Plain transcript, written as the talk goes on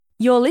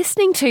You're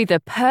listening to the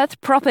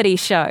Perth Property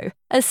Show,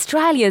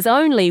 Australia's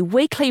only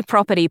weekly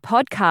property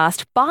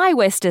podcast by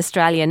West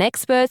Australian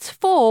experts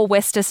for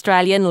West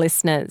Australian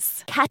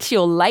listeners. Catch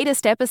your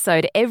latest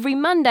episode every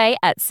Monday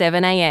at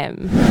 7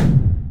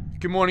 a.m.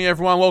 Good morning,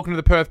 everyone. Welcome to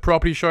the Perth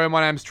Property Show.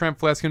 My name's Trent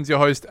Fleskins, your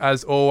host,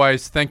 as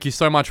always. Thank you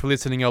so much for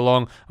listening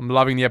along. I'm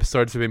loving the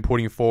episodes we've been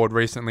putting forward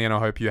recently, and I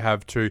hope you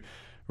have too.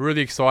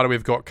 Really excited.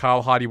 We've got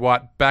Karl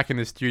Harty-White back in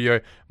the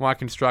studio, my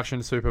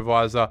construction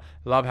supervisor.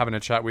 Love having a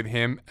chat with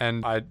him.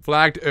 And I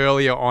flagged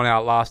earlier on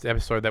our last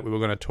episode that we were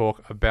going to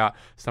talk about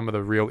some of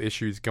the real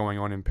issues going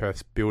on in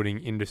Perth's building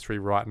industry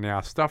right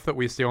now. Stuff that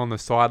we see on the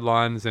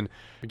sidelines and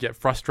we get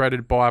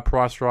frustrated by,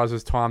 price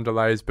rises, time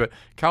delays. But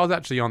Karl's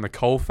actually on the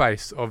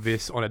coalface of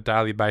this on a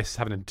daily basis,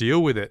 having to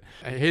deal with it.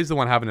 He's the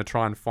one having to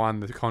try and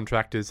find the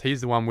contractors.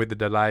 He's the one with the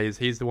delays.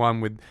 He's the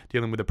one with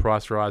dealing with the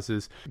price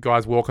rises,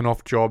 guys walking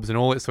off jobs and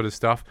all that sort of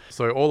stuff.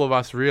 So all of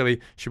us really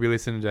should be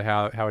listening to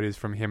how it is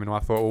from him. And I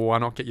thought, well, why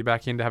not get you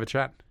back in to have a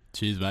chat?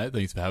 Cheers, mate.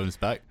 Thanks for having us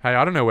back. Hey,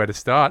 I don't know where to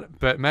start,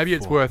 but maybe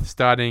it's worth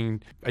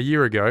starting a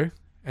year ago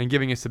and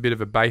giving us a bit of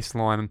a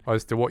baseline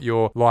as to what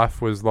your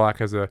life was like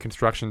as a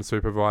construction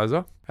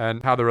supervisor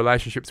and how the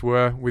relationships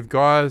were with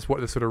guys, what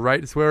the sort of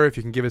rates were, if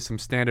you can give us some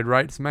standard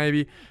rates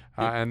maybe,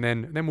 and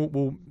then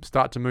we'll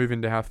start to move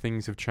into how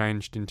things have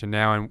changed into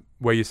now and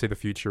where you see the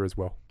future as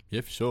well.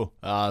 Yeah, for sure.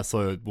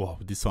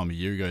 This time a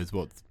year ago is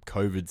what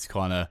COVID's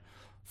kind of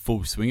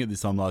full swing at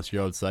this time last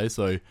year, I would say.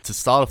 So to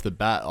start off the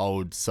bat, I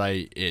would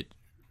say it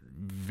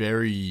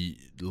very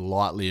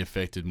lightly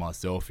affected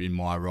myself in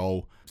my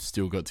role.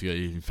 Still got to go.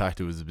 In fact,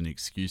 it was an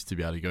excuse to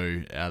be able to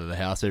go out of the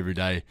house every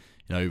day.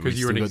 Because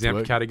you were an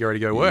exempt category to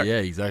go work. Yeah,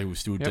 exactly. We're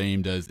still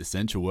deemed as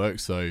essential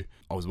work. So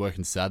I was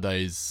working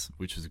Saturdays,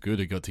 which was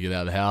good. I got to get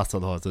out of the house.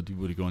 Otherwise, I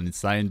would have gone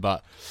insane.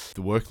 But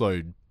the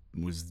workload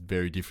was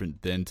very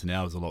different then to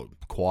now. It was a lot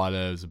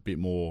quieter. It was a bit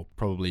more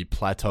probably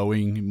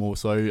plateauing more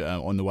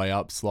so on the way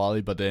up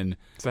slightly. But then,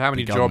 so how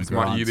many jobs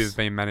might you have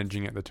been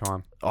managing at the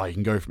time? Oh, you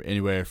can go from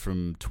anywhere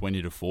from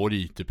 20 to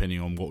 40 depending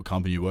on what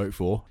company you work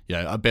for.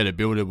 Yeah, a better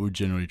builder will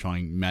generally try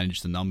and manage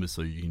the numbers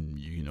so you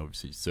can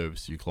obviously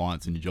service your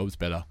clients and your jobs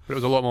better. But it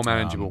was a lot more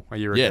manageable a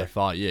year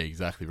ago. Yeah,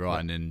 exactly right. Yeah.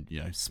 And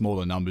then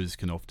smaller numbers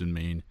can often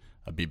mean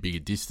a bit bigger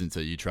distance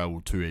that you travel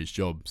to each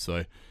job.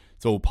 So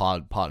it's all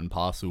part and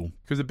parcel.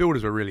 Because the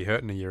builders were really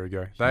hurting a year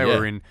ago. They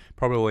were in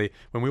probably,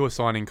 when we were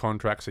signing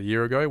contracts a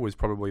year ago, was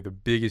probably the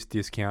biggest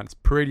discounts,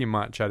 pretty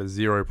much at a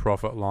zero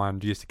profit line,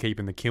 just to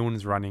keeping the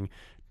kilns running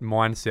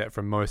mindset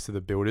from most of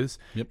the builders.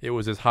 Yep. It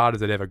was as hard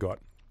as it ever got.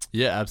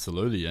 Yeah,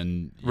 absolutely.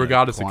 And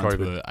regardless of COVID,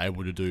 were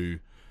able to do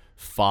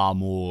far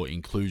more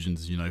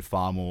inclusions,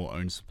 far more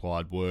own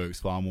supplied works,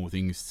 far more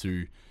things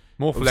to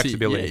more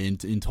flexibility.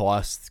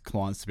 Entice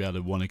clients to be able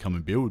to want to come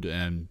and build,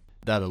 and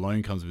that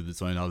alone comes with its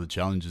own other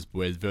challenges.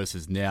 Whereas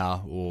versus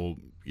now, or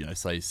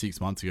say 6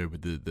 months ago,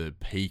 with the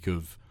peak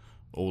of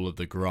all of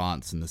the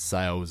grants and the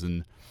sales,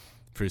 and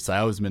for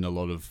salesmen, a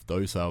lot of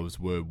those sales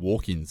were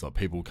walk-ins, like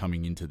people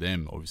coming into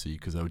them, obviously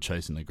because they were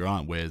chasing the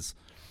grant. Whereas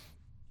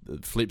the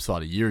flip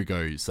side, a year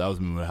ago,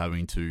 salesmen were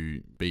having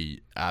to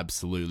be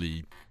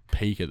absolutely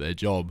peak at their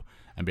job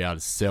and be able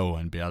to sell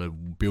and be able to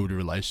build a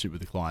relationship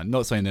with the client.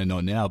 Not saying they're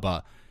not now,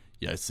 but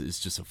it's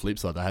just a flip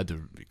side. They had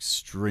to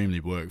extremely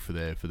work for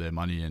their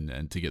money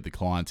and to get the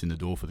clients in the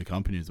door for the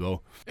company as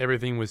well.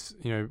 Everything was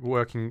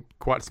working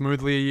quite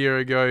smoothly a year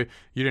ago.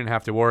 You didn't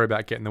have to worry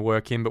about getting the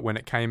work in, but when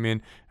it came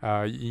in,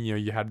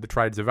 you had the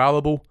trades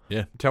available.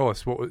 Yeah. Tell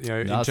us what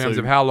in terms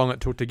of how long it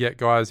took to get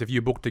guys. If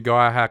you booked a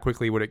guy, how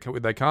quickly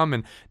would they come?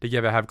 And did you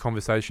ever have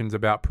conversations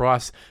about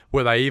price?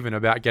 Were they even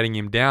about getting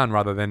him down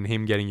rather than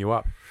him getting you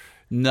up?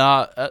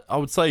 Nah, I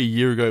would say a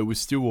year ago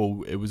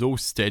it was all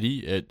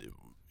steady.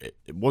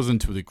 It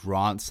wasn't until the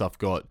grant stuff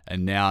got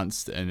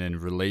announced and then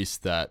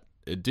released that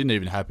it didn't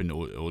even happen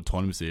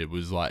autonomously. It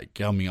was like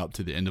coming up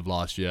to the end of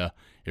last year,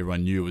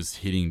 everyone knew it was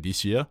hitting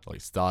this year,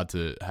 like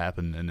started to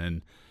happen. And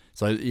then,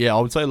 so yeah,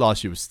 I would say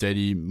last year was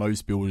steady.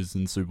 Most builders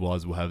and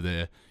supervisors will have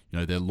their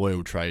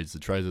loyal trades, the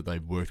trades that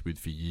they've worked with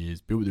for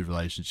years, built the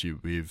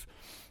relationship with.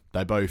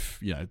 They both,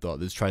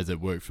 there's trades that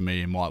work for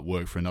me and might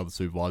work for another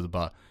supervisor,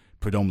 but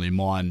predominantly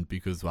mine,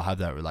 because I have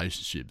that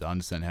relationship. They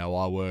understand how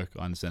I work,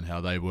 I understand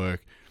how they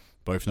work.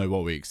 Both know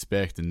what we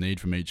expect and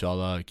need from each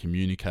other,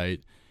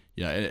 communicate.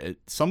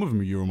 Some of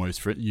them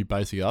you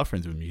basically are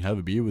friends with them. You have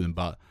a beer with them,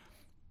 but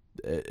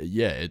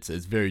it's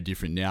very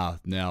different now.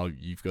 Now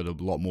you've got a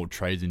lot more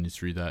trades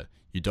industry that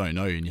you don't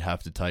know, and you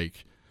have to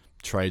take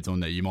trades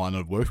on that you might not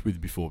have worked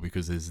with before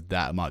because there's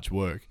that much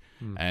work.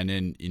 And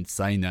then in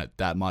saying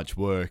that much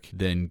work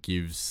then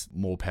gives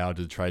more power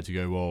to the trade to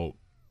go, well,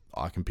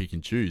 I can pick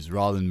and choose,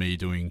 rather than me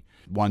doing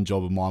one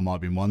job of mine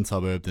might be in one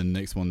suburb, then the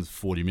next one's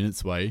 40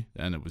 minutes away,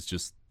 and it was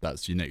just,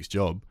 that's your next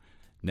job.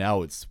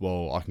 Now it's,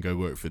 well, I can go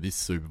work for this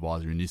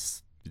supervisor in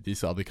this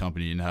other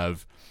company and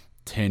have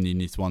 10 in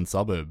this one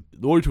suburb.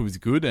 Loyalty is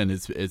good and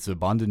it's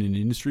abundant in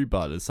the industry,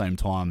 but at the same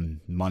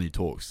time, money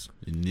talks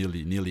in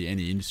nearly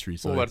any industry.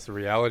 So well, that's the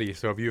reality.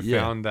 So have you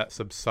found that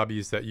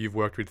subbies that you've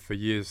worked with for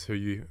years who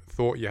you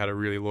thought you had a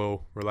really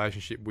loyal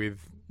relationship with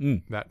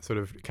that sort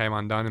of came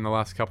undone in the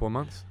last couple of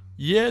months?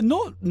 Yeah,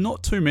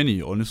 not too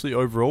many, honestly.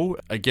 Overall,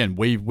 again,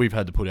 we've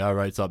had to put our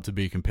rates up to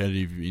be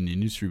competitive in the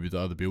industry with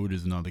other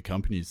builders and other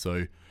companies.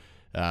 So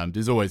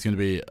there's always going to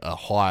be the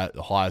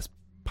highest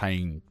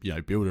paying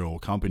builder or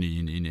company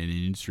in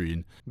any industry,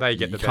 and they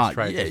get the best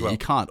trades as well. You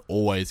can't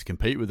always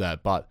compete with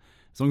that, but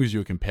as long as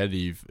you're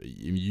competitive,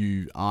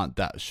 you aren't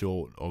that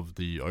short of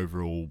the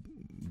overall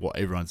what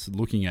everyone's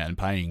looking at and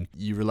paying.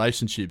 Your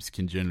relationships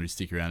can generally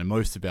stick around, and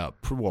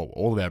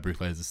all of our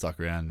bricklayers are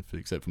stuck around,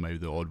 except for maybe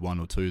the odd one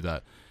or two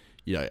that.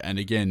 And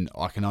again,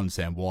 I can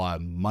understand why.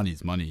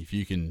 Money's money. If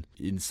you can,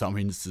 in some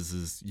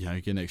instances,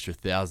 get an extra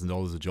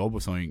 $1,000 a job or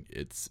something,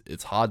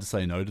 it's hard to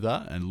say no to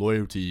that. And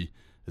loyalty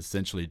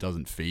essentially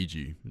doesn't feed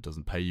you. It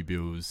doesn't pay your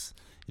bills.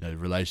 The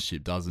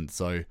relationship doesn't.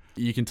 So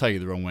you can take it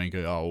the wrong way and go,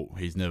 oh,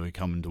 he's never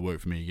coming to work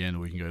for me again. Or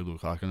we can go,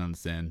 look, I can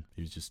understand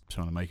he was just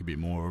trying to make a bit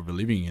more of a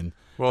living. And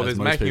well, there's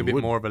making a bit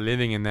more of a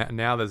living in that.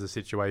 Now there's a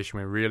situation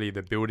where really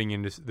the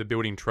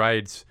building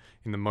trades,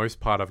 in the most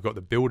part, have got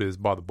the builders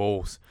by the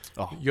balls.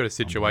 Oh, you got a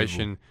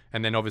situation,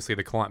 and then obviously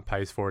the client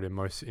pays for it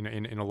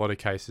in a lot of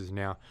cases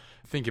now.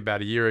 Think about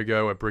a year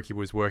ago, a brickie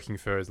was working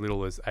for as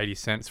little as 80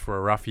 cents for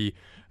a roughie,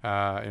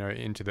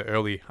 into the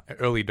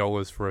early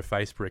dollars for a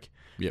face brick.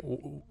 Yep.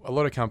 A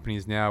lot of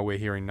companies now, we're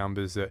hearing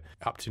numbers that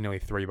up to nearly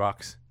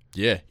 $3.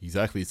 Yeah,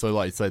 exactly. So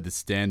like you say, the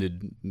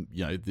standard,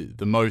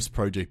 the most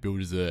project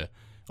builders are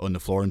on the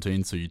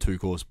Florentine, so your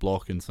 2-course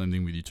block, and same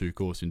thing with your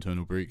 2-course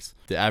internal bricks.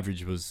 The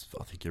average was,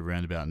 I think,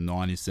 around about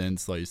 90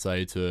 cents, like you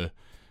say, to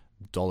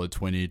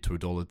 $1.20 to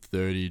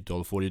 $1.30,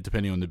 $1.40,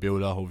 depending on the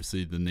builder.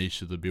 Obviously, the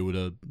niche of the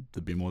builder,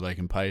 the bit more they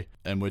can pay.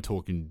 And we're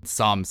talking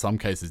some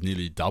cases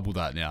nearly double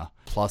that now,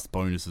 plus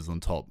bonuses on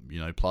top.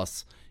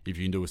 Plus if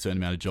you can do a certain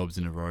amount of jobs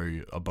in a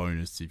row, a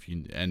bonus.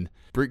 And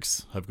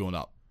bricks have gone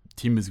up.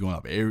 Timber's gone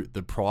up.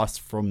 The price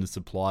from the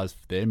suppliers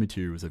for their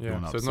materials have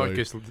gone up. So it's not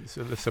just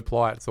the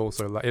supply; it's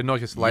also not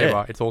just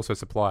labor; it's also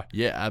supply.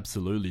 Yeah,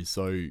 absolutely.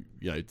 So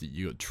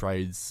you got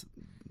trades.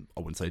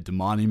 I wouldn't say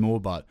demanding more,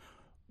 but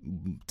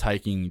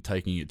taking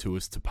it to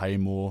us to pay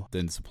more.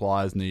 Then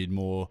suppliers need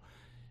more.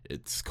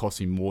 It's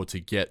costing more to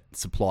get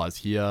supplies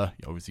here.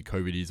 Obviously,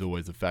 COVID is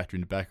always a factor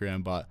in the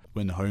background, but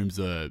when the homes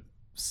are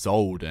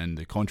sold and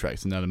the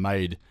contracts and that are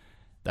made,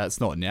 that's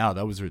not now.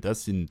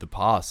 That's in the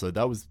past. So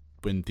that was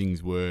when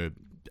things were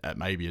at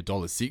maybe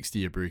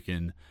 $1.60 a brick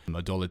and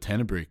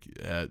 $1.10 a brick.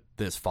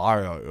 There's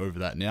fire over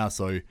that now.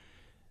 So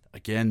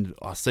again,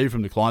 I see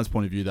from the client's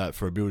point of view that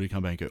for a builder to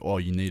come back and go, oh,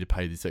 you need to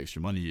pay this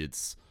extra money,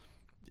 it's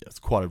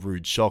quite a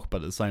rude shock. But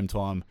at the same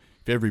time,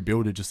 if every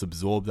builder just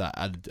absorbed that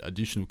added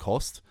additional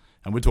cost,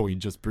 and we're talking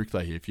just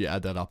bricklayer here, if you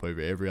add that up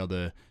over every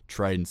other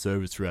trade and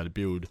service throughout a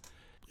build,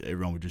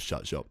 everyone would just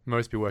shut shop.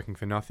 Most be working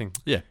for nothing.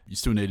 Yeah, you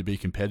still need to be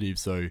competitive.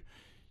 So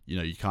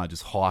you can't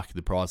just hike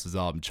the prices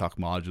up and chuck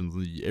margins.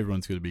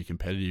 Everyone's got to be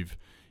competitive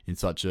in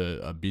such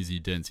a busy,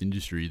 dense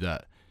industry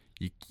that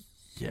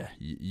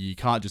you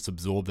can't just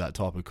absorb that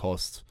type of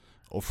cost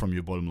off from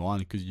your bottom line,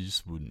 because you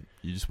just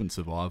wouldn't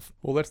survive.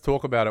 Well, let's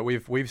talk about it.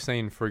 We've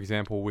seen, for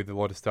example, with a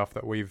lot of stuff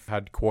that we've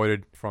had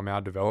quoted from our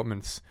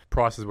developments,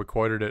 prices were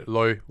quoted at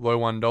low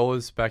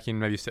 $1 back in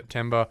maybe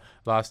September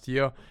last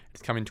year.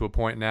 It's coming to a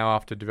point now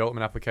after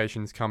development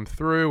applications come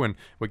through and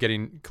we're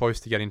getting close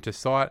to getting to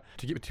site.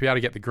 To be able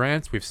to get the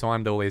grants, we've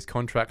signed all these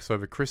contracts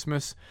over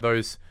Christmas.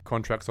 Those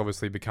contracts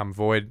obviously become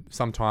void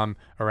sometime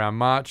around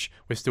March.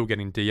 We're still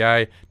getting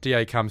DA.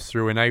 DA comes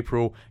through in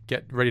April,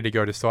 get ready to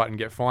go to site and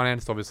get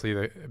financed. Obviously,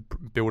 the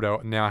builder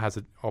now has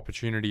an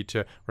opportunity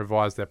to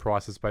revise their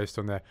prices based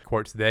on the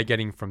quotes they're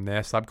getting from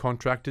their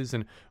subcontractors,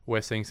 and we're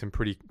seeing some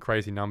pretty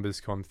crazy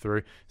numbers come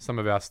through. Some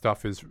of our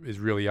stuff is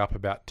really up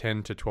about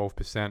 10 to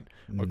 12%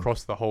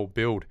 across the whole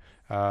build.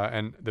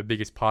 And the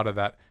biggest part of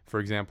that, for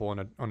example,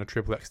 on a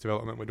triple X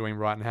development we're doing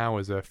right now,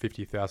 is a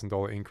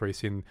 $50,000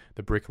 increase in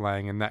the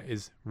bricklaying, and that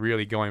is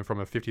really going from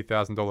a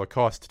 $50,000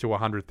 cost to a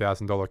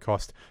 $100,000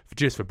 cost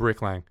just for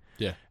bricklaying.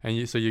 Yeah.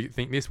 And so you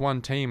think this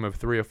one team of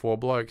 3 or 4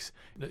 blokes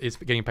is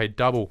getting paid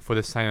double for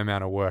the same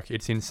amount of work.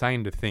 It's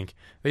insane to think.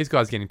 These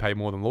guys are getting paid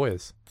more than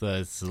lawyers.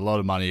 There's a lot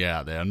of money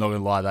out there. I'm not going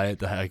to lie,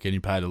 they are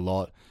getting paid a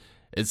lot.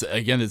 It's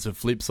a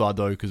flip side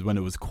though, because when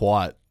it was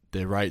quiet,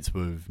 their rates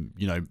were,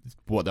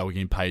 what they were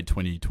getting paid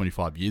 20,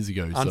 25 years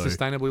ago.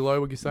 Unsustainably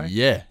low, would you say?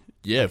 Yeah.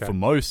 Okay. For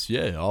most,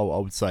 I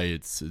would say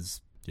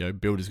it's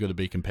builders got to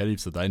be competitive,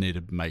 so they need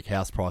to make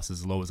house prices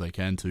as low as they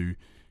can to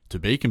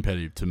be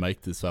competitive, to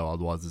make the sale.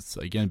 Otherwise, it's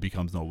again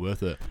becomes not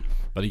worth it.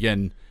 But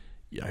again,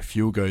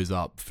 fuel goes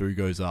up, food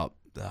goes up,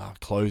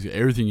 clothes,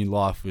 everything in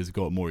life has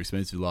got more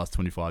expensive the last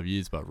 25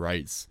 years. But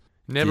rates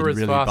never as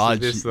really fast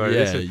budge. as this though.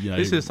 Yeah,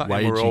 this is something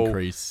wage we're all...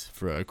 increase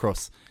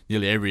across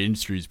nearly every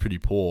industry is pretty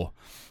poor.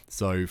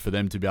 So for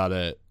them to be able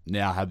to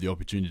now have the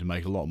opportunity to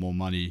make a lot more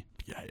money,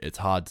 it's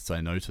hard to say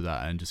no to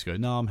that and just go,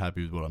 no, I'm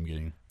happy with what I'm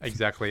getting.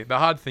 Exactly. The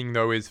hard thing,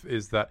 though, is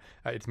that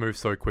it's moved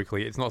so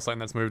quickly. It's not something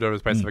that's moved over the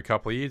space of a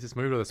couple of years. It's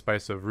moved over the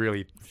space of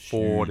really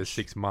 4 to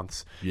 6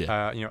 months.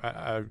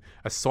 Yeah.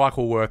 A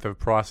cycle worth of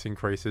price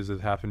increases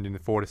has happened in the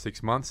 4 to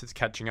 6 months. It's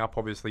catching up,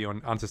 obviously,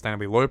 on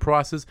unsustainably low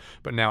prices,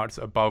 but now it's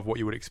above what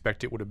you would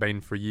expect it would have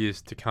been for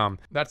years to come.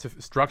 That's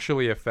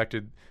structurally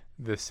affected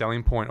the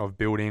selling point of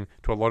building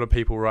to a lot of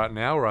people right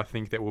now, or I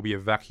think there will be a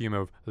vacuum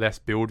of less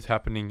builds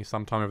happening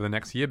sometime over the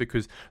next year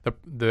because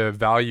the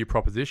value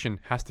proposition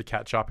has to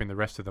catch up in the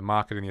rest of the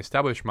market, in the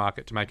established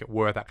market, to make it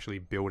worth actually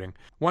building.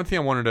 One thing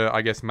I wanted to,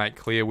 I guess, make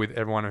clear with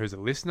everyone who's a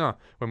listener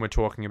when we're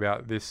talking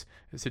about this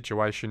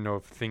situation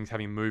of things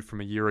having moved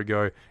from a year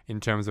ago in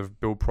terms of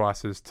build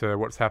prices to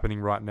what's happening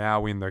right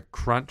now in the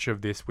crunch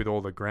of this with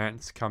all the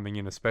grants coming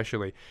in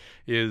especially,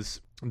 is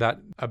that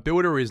a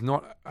builder is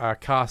not a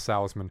car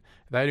salesman.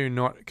 They do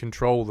not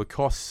control the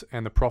costs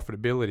and the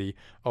profitability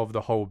of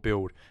the whole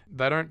build.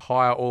 They don't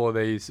hire all of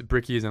these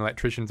brickies and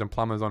electricians and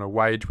plumbers on a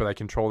wage where they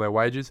control their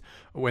wages.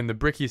 When the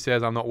brickie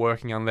says, I'm not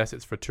working unless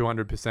it's for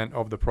 200%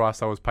 of the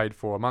price I was paid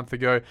for a month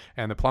ago,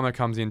 and the plumber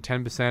comes in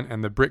 10%,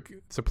 and the brick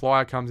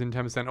supplier comes in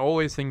 10%, all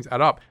these things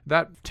add up.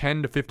 That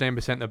 10 to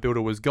 15% the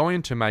builder was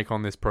going to make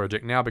on this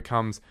project now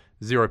becomes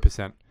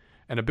 0%.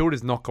 And a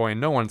builder's no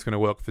one's going to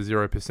work for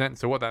 0%.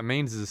 So what that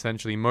means is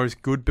essentially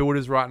most good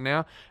builders right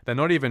now, they're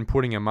not even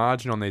putting a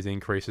margin on these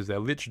increases. They're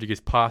literally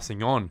just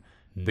passing on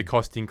the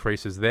cost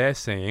increases they're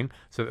seeing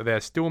so that they're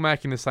still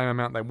making the same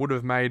amount they would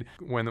have made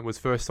when it was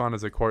first signed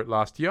as a quote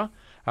last year.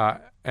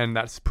 And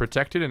that's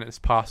protected and it's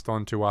passed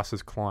on to us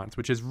as clients,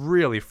 which is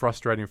really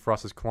frustrating for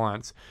us as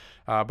clients.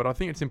 But I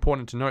think it's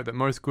important to note that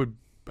most good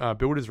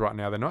builders right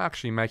now, they're not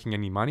actually making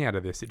any money out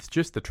of this. It's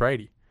just the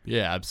tradie.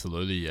 Yeah,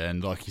 absolutely.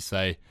 And like you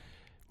say,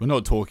 we're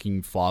not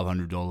talking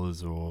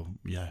 $500 or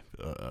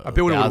a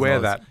builder would wear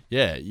that.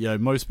 Yeah,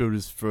 most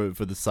builders for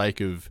the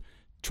sake of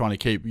trying to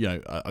keep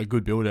a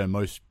good builder, and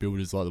most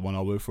builders like the one I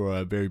work for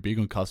are very big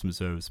on customer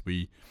service.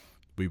 We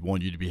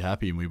want you to be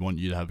happy and we want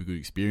you to have a good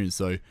experience.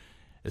 So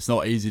it's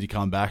not easy to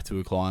come back to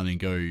a client and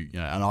go,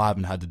 and I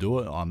haven't had to do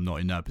it. I'm not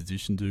in that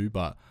position to,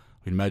 but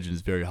I can imagine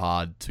it's very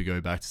hard to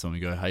go back to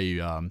someone and go,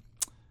 hey,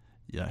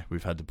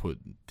 we've had to put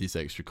this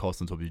extra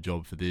cost on top of your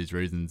job for these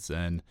reasons,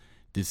 and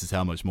this is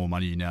how much more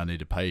money you now need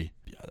to pay.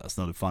 Yeah, that's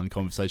not a fun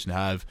conversation to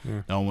have.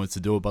 Yeah. No one wants to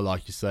do it, but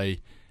like you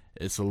say,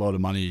 it's a lot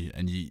of money,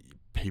 and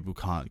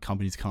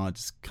companies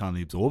can't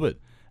absorb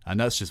it. And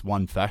that's just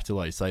one factor.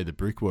 Like you say, the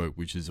brickwork,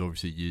 which is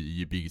obviously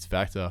your biggest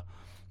factor.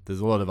 There's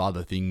a lot of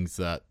other things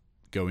that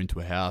go into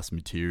a house,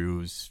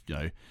 materials,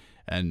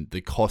 and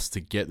the cost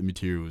to get the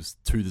materials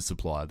to the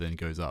supplier then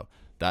goes up.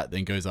 That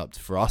then goes up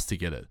for us to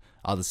get it.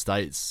 Other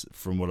states,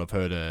 from what I've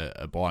heard,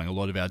 are buying a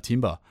lot of our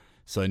timber.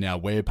 So now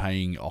we're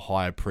paying a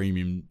higher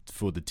premium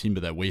for the timber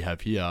that we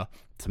have here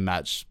to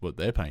match what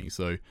they're paying.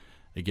 So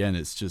again,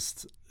 it's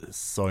just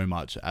so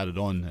much added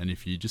on. And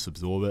if you just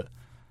absorb it,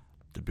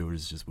 the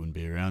builders just wouldn't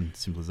be around.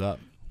 Simple as that.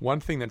 One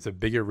thing that's a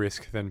bigger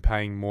risk than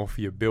paying more for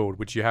your build,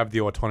 which you have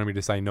the autonomy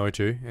to say no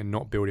to and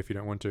not build if you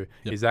don't want to,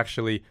 is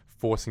actually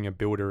forcing a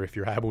builder, if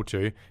you're able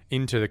to,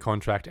 into the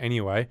contract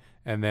anyway,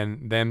 and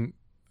then them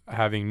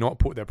having not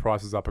put their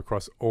prices up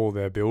across all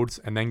their builds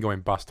and then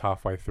going bust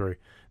halfway through.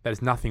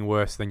 There's nothing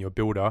worse than your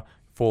builder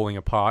falling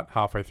apart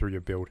halfway through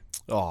your build.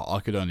 Oh,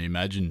 I could only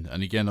imagine.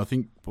 And again, I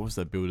think, what was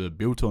that builder?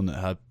 Built-On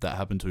that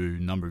happened to a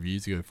number of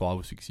years ago, 5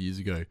 or 6 years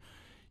ago.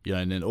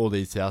 And then all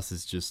these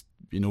houses just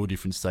in all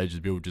different stages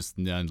of build, just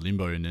now in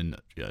limbo. And then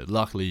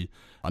luckily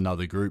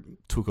another group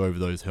took over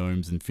those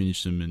homes and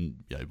finished them,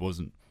 and it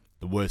wasn't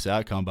the worst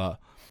outcome.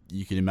 But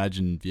you can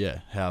imagine,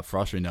 how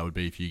frustrating that would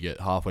be if you get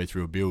halfway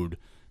through a build,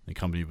 the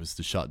company was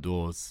to shut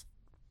doors.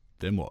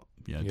 Then what?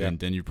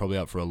 Then you're probably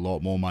up for a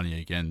lot more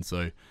money again.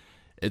 So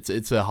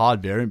it's a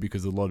hard variant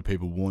because a lot of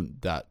people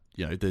want that.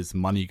 There's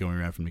money going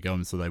around from the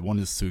government, so they want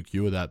to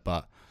secure that.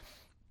 But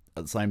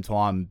at the same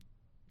time,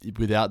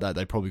 without that,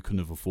 they probably couldn't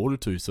have afforded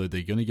to. So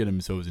they're going to get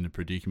themselves in a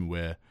predicament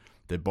where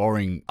they're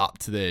borrowing up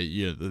to their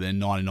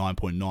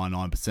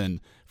 99.99%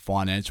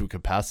 financial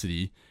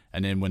capacity,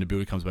 and then when a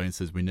builder comes back and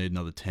says we need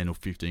another 10 or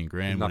 15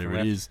 grand, whatever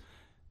it is,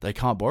 they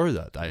can't borrow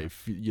that.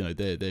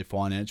 Their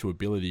financial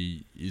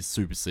ability is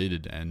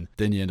superseded, and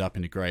then you end up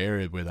in a grey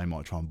area where they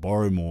might try and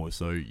borrow more.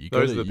 So you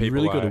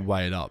really got to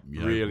weigh it up.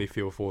 Really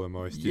feel for the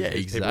most.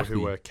 Exactly.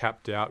 People who are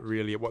capped out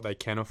really at what they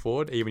can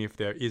afford, even if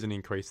there is an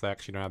increase, they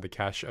actually don't have the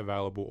cash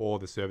available or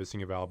the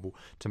servicing available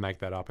to make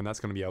that up. And that's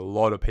going to be a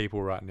lot of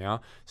people right now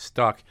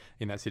stuck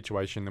in that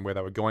situation where they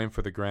were going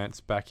for the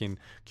grants back in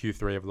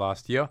Q3 of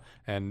last year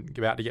and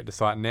about to get to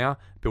site now.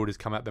 Builders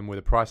come at them with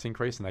a price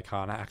increase and they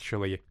can't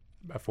actually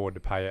afford to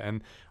pay it.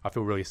 And I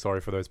feel really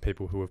sorry for those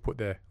people who have put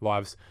their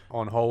lives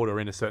on hold or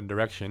in a certain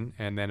direction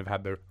and then have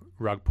had the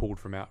rug pulled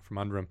from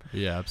under them.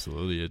 Yeah,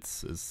 absolutely. It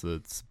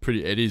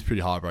is pretty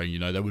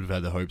heartbreaking. They would have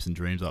had their hopes and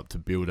dreams up to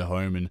build a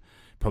home and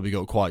probably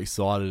got quite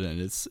excited, and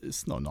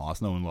it's not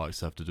nice. No one likes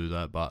to have to do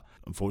that, but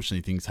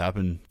unfortunately things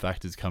happen.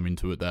 Factors come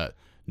into it that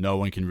no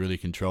one can really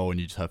control, and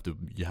you just have to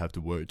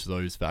work to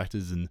those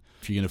factors. And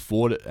if you can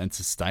afford it and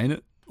sustain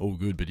it, all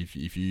good. But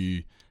if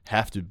you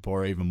have to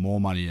borrow even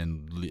more money,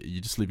 and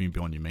you're just living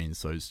beyond your means,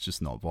 so it's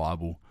just not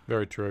viable.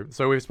 Very true.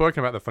 So we've spoken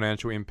about the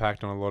financial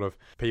impact on a lot of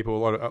people,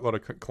 a lot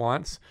of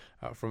clients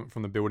from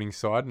the building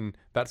side, and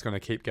that's going to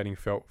keep getting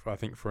felt, I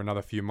think, for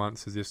another few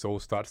months as this all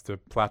starts to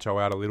plateau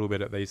out a little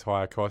bit at these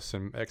higher costs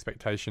and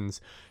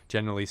expectations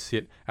generally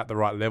sit at the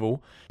right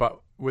level. But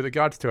with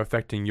regards to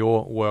affecting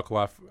your work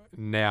life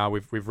now,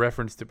 we've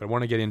referenced it, but I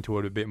want to get into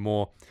it a bit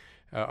more.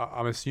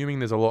 I'm assuming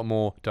there's a lot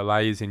more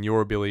delays in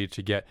your ability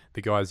to get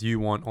the guys you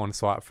want on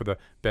site for the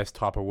best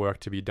type of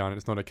work to be done.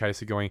 It's not a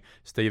case of going,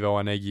 Steve-O,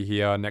 I need you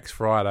here next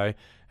Friday.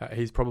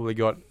 He's probably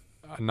got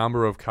a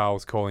number of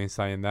Karls calling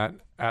saying that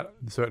at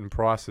certain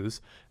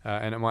prices,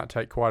 and it might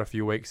take quite a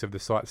few weeks of the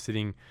site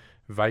sitting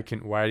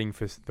vacant waiting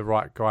for the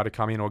right guy to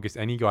come in, or just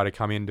any guy to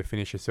come in to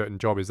finish a certain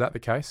job. Is that the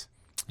case?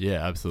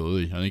 Yeah,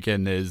 absolutely. And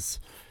again, there's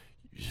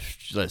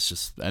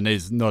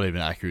not even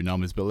accurate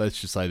numbers, but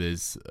let's just say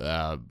there's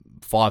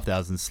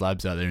 5,000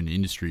 slabs out there in the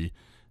industry.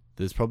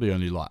 There's probably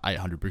only like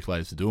 800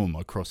 bricklayers to do them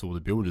across all the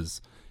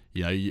builders.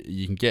 You know,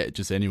 you can get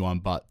just anyone,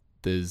 but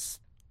there's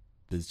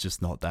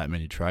just not that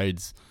many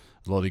trades.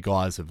 A lot of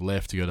guys have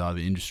left to go to other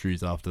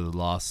industries after the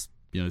last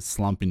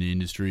slump in the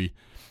industry.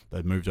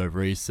 They've moved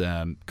over east.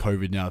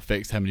 COVID now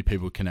affects how many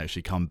people can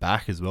actually come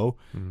back as well.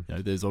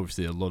 There's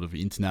obviously a lot of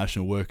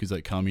international workers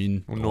that come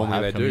in. Well,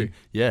 normally they do.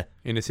 Yeah.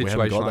 In a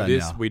situation like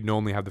this, we'd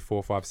normally have the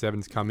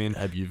 457s come in.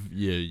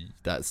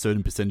 That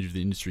certain percentage of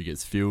the industry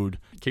gets filled.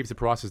 Keeps the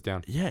prices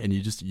down. Yeah, and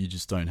you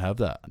just don't have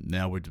that.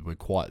 Now we're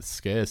quite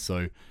scarce.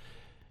 So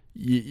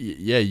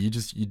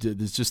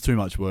there's just too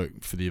much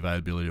work for the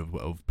availability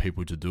of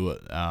people to do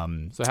it.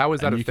 So how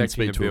is that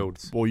affecting the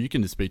builds? You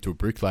can just speak to a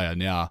bricklayer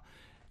now.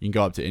 You can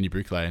go up to any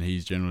bricklayer and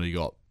he's generally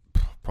got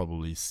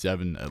probably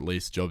 7 at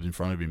least jobs in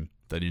front of him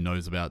that he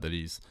knows about, that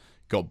he's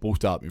got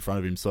booked up in front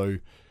of him. So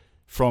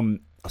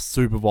from a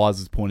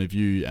supervisor's point of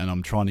view, and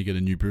I'm trying to get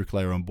a new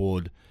bricklayer on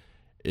board,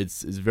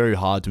 it's very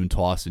hard to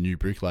entice a new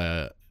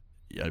bricklayer.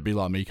 It'd be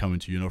like me coming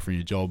to you and offering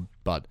you a job,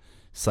 but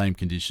same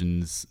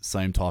conditions,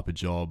 same type of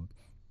job,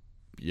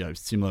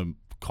 similar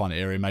kind of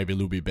area, maybe a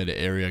little bit better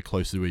area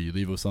closer to where you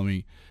live or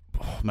something.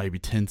 Maybe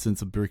 10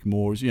 cents a brick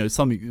more,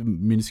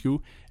 something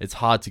minuscule. It's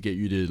hard to get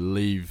you to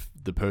leave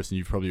the person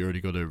you've probably already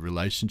got a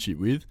relationship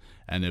with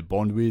and a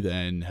bond with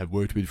and have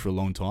worked with for a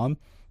long time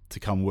to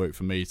come work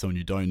for me, someone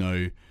you don't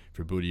know,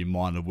 for a builder you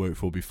might have worked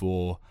for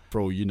before. For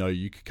all you know,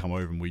 you could come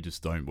over and we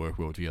just don't work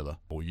well together,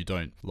 or you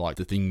don't like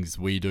the things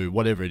we do,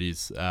 whatever it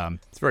is.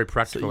 It's very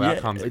practical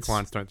outcomes that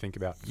clients don't think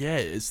about. Yeah,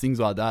 it's things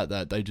like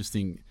that they just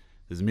think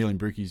there's a million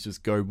brickies,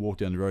 just go walk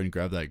down the road and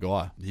grab that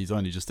guy. He's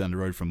only just down the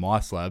road from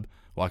my slab.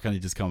 Why can't he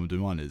just come and do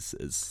mine?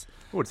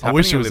 I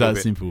wish it was that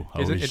simple.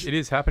 It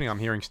is happening. I'm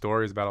hearing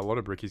stories about a lot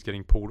of brickies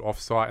getting pulled off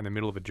site in the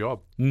middle of a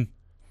job.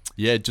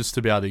 Yeah, just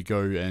to be able to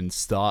go and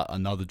start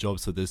another job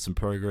so there's some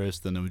progress,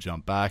 then they'll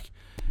jump back.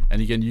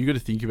 And again, you got to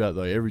think about,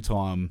 though, every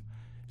time,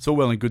 it's all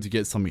well and good to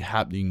get something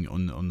happening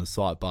on the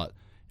site, but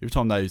every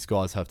time those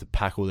guys have to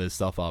pack all their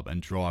stuff up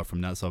and drive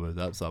from that suburb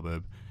to that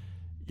suburb,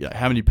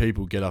 how many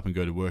people get up and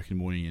go to work in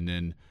the morning and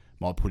then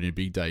might put in a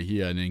big day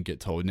here and then get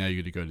told, now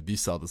you got to go to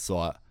this other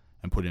site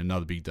and put in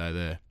another big day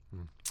there.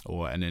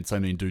 And then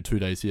same thing, do 2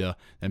 days here,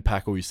 then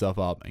pack all your stuff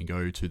up and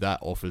go to that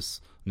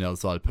office on the other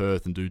side of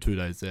Perth and do 2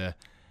 days there.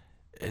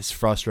 It's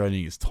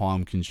frustrating, it's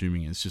time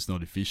consuming, it's just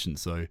not efficient.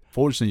 So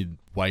fortunately,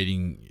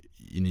 waiting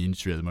in the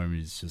industry at the moment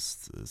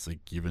it's a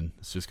given.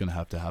 It's just going to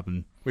have to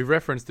happen. We've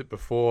referenced it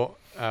before.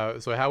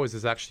 So how is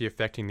this actually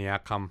affecting the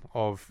outcome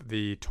of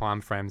the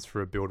timeframes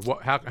for a build?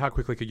 How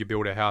quickly could you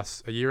build a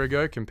house a year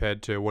ago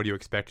compared to what are you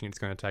expecting it's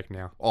going to take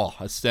now?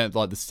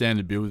 The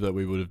standard build that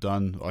we would have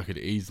done, I could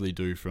easily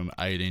do from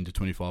 18 to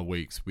 25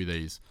 weeks with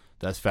ease.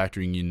 That's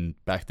factoring in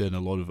back then a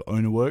lot of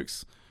owner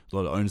works, a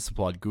lot of owner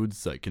supplied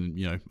goods that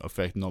can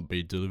affect not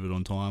be delivered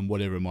on time,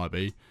 whatever it might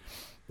be.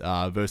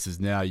 Versus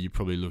now, you're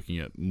probably looking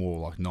at more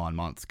like 9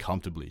 months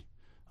comfortably.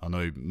 I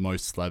know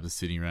most slabs are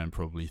sitting around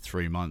probably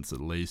 3 months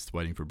at least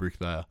waiting for a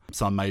bricklayer.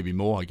 Some maybe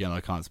more. Again,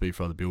 I can't speak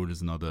for other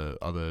builders and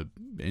other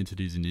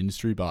entities in the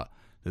industry, but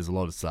there's a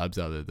lot of slabs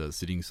out there that are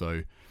sitting.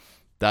 So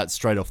that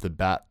straight off the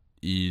bat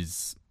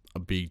is a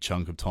big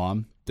chunk of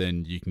time.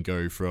 Then you can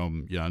go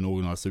from, an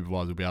organised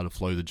supervisor will be able to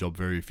flow the job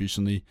very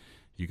efficiently.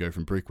 You go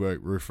from brickwork,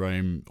 roof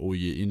frame, all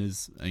your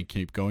inners and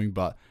keep going.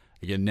 But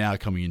again, now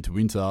coming into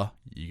winter,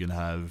 you're going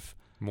to have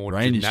more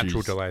rain natural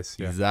issues. Delays.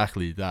 Yeah.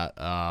 Exactly that.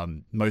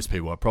 Most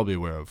people are probably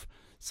aware of.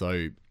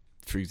 So,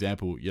 for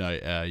example,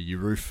 your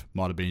roof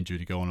might have been due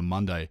to go on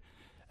Monday,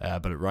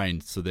 but it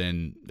rained. So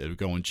then it'll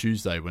go on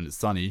Tuesday when it's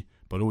sunny,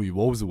 but all your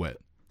walls are wet.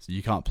 So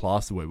you can't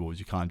plaster wet walls.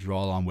 You can't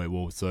dry line wet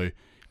walls. So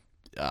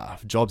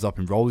jobs up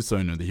in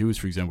Rollystone or the hills,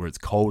 for example, where it's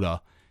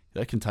colder,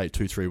 that can take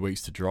 2-3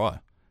 weeks to dry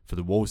for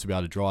the walls to be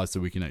able to dry so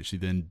we can actually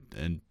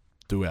then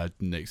do our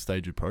next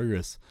stage of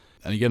progress.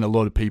 And again, a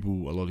lot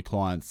of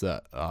clients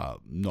that are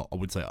not, I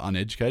would say,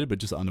 uneducated, but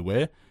just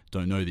unaware,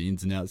 don't know the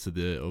ins and outs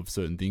of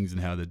certain things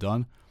and how they're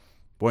done.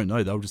 Won't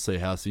know. They'll just see a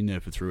house in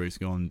there for 3 weeks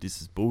going,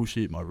 this is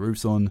bullshit, my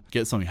roof's on.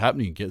 Get something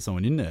happening, get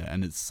someone in there.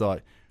 And it's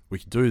like, we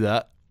can do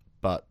that,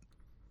 but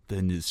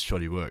then it's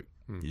shoddy work.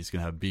 You're just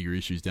going to have bigger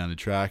issues down the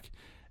track,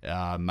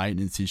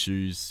 maintenance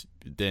issues.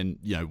 Then,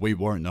 we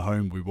warrant the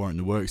home, we warrant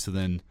the work, so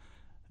then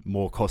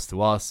more cost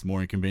to us,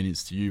 more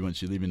inconvenience to you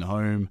once you live in the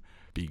home.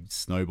 Big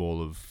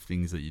snowball of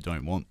things that you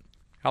don't want.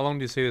 How long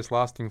do you see this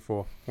lasting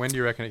for? When do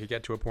you reckon it could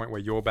get to a point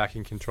where you're back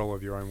in control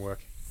of your own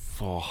work?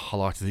 I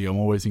like to think I'm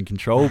always in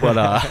control, but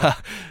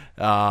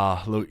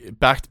look,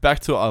 back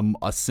to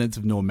a sense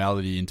of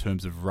normality in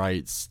terms of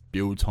rates,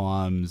 build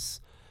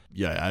times.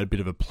 At a bit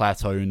of a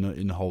plateau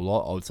in the whole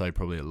lot. I would say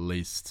probably at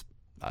least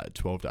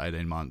 12 to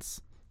 18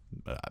 months,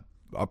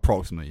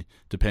 approximately.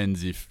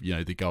 Depends if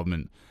the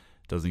government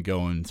doesn't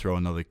go and throw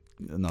another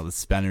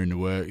spanner in the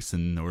works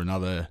or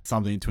another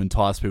something to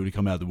entice people to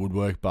come out of the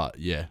woodwork. But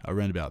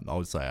around about, I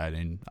would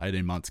say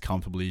 18 months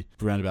comfortably.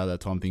 Around about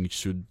that time, things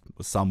should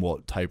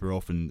somewhat taper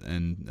off and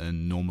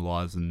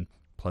normalise and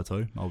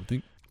plateau, I would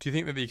think. Do you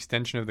think that the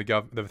extension of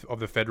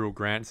the federal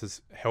grants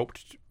has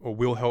helped or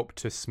will help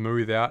to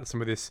smooth out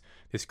some of this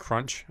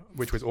crunch,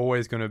 which was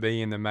always going to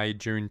be in the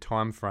May-June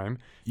timeframe?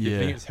 Do you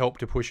think it's helped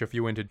to push a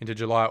few into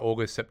July,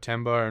 August,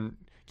 September and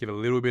give a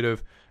little bit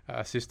of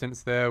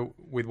assistance there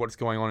with what's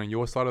going on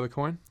your side of the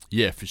coin?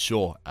 Yeah, for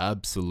sure.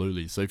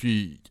 Absolutely. So if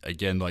you,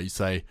 again, like you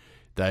say,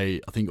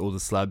 I think all the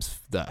slabs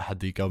that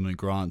had the government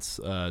grants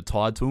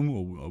tied to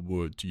them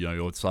or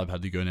the slab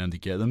had to go down to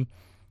get them,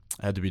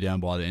 had to be down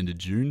by the end of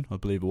June, I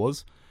believe it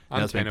was.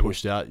 And that's been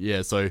pushed out.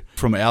 Yeah, so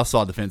from our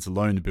side of the fence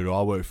alone, the builder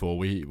I work for,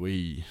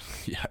 we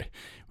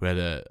had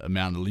a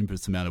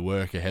Olympus amount of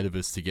work ahead of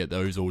us to get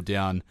those all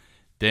down.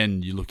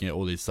 Then you're looking at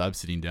all these slabs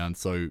sitting down.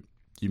 So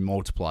you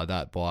multiply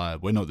that by,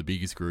 we're not the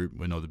biggest group,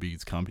 we're not the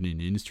biggest company in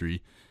the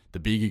industry. The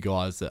bigger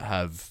guys that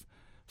have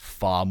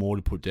far more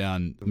to put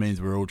down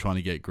means we're all trying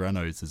to get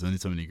granos. There's only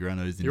so many granos in the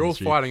industry. You're all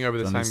fighting over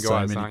the same guys,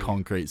 so many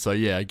concrete. So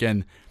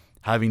again,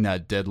 having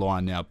that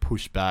deadline now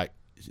pushed back,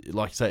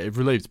 like you say, it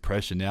relieves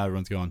pressure. Now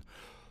everyone's going,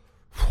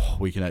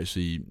 we can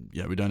actually,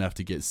 we don't have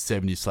to get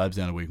 70 slabs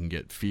down, we can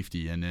get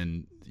 50 and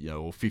then,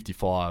 or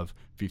 55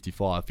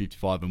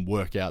 and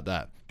work out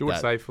that. Do it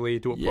safely,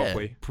 do it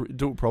properly.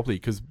 Do it properly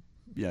because,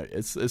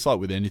 it's like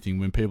with anything,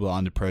 when people are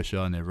under pressure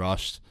and they're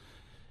rushed,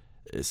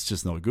 it's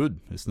just not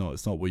good. It's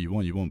not what you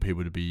want. You want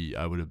people to be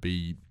able to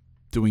be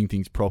doing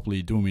things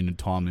properly, doing them in a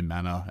timely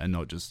manner and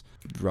not just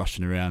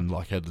rushing around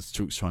like headless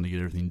chooks trying to get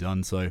everything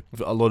done. So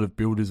a lot of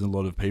builders and a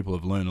lot of people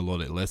have learned a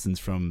lot of lessons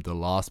from the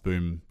last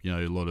boom,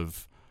 a lot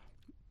of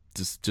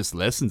just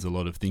lessons, a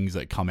lot of things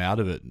that come out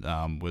of it,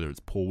 whether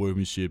it's poor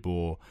workmanship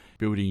or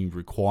building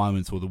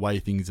requirements or the way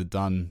things are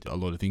done. A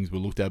lot of things were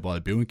looked at by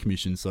the building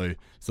commission, so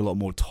there's a lot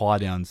more tie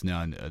downs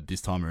now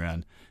this time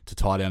around. To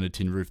tie down a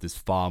tin roof, there's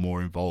far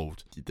more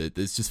involved.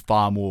 There's just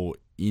far more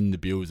in the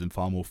builds and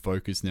far more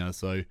focus now.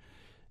 So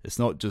it's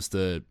not just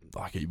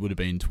like it would have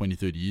been 20,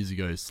 30 years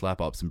ago,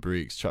 slap up some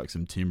bricks, chuck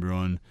some timber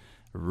on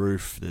a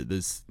roof.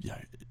 There's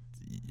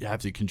you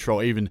have to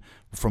control, even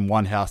from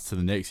one house to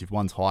the next, if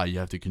one's high, you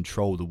have to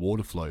control the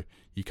water flow.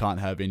 You can't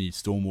have any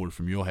stormwater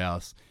from your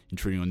house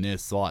intruding on their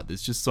site.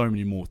 There's just so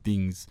many more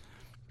things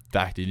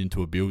factored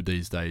into a build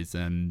these days.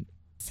 And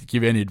to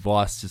give any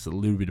advice, just a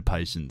little bit of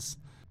patience.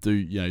 Do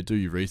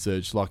your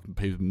research like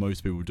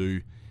most people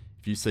do.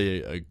 If you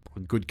see a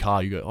good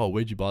car, you go, oh,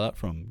 where'd you buy that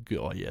from?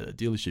 Oh yeah, the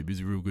dealership is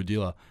a real good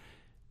dealer.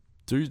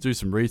 Do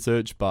some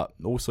research, but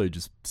also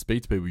just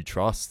speak to people you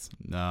trust.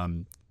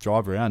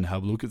 Drive around,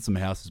 have a look at some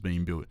houses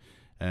being built,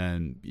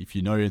 and if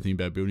you know anything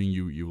about building,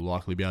 you will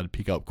likely be able to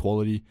pick up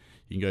quality.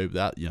 You can go,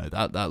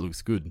 that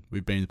looks good.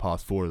 We've been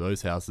past 4 of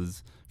those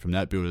houses from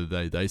that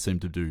builder. They seem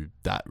to do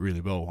that really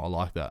well. I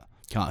like that.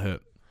 Can't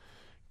hurt.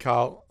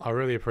 Carl, I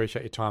really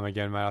appreciate your time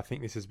again, mate. I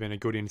think this has been a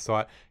good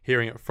insight,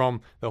 hearing it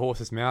from the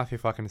horse's mouth,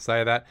 if I can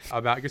say that,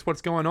 about just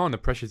what's going on, the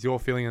pressures you're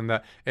feeling, and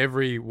that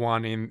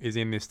everyone is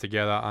in this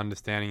together,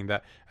 understanding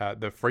that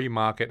the free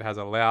market has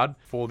allowed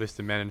for this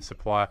demand and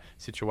supply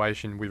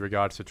situation with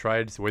regards to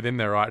trades within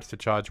their rights to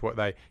charge what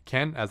they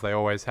can, as they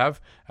always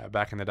have.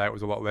 Back in the day, it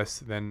was a lot less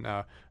than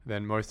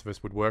most of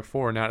us would work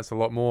for, and now it's a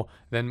lot more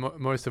than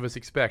most of us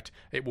expect.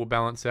 It will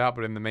balance out,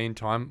 but in the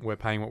meantime, we're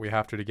paying what we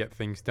have to get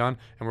things done,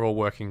 and we're all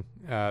working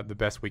the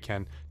best we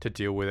can to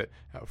deal with it,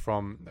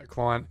 from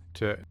client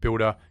to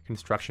builder,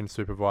 construction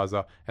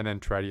supervisor, and then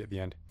tradie at the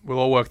end. We'll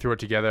all work through it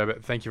together,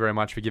 but thank you very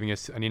much for giving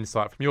us an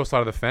insight from your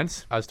side of the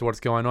fence as to what's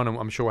going on, and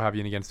I'm sure we'll have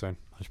you in again soon.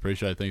 I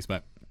appreciate it. Thanks,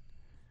 mate.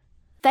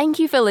 Thank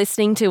you for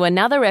listening to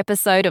another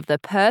episode of the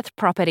Perth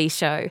Property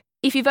Show.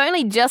 If you've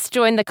only just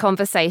joined the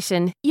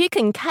conversation, you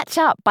can catch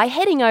up by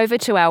heading over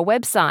to our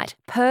website,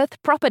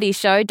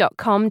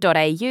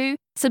 perthpropertyshow.com.au,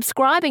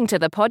 subscribing to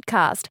the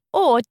podcast,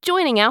 or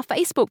joining our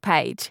Facebook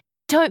page.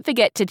 Don't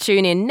forget to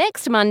tune in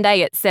next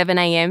Monday at 7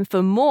 a.m.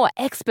 for more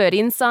expert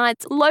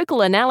insights, local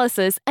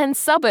analysis, and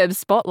suburb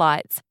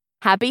spotlights.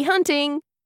 Happy hunting!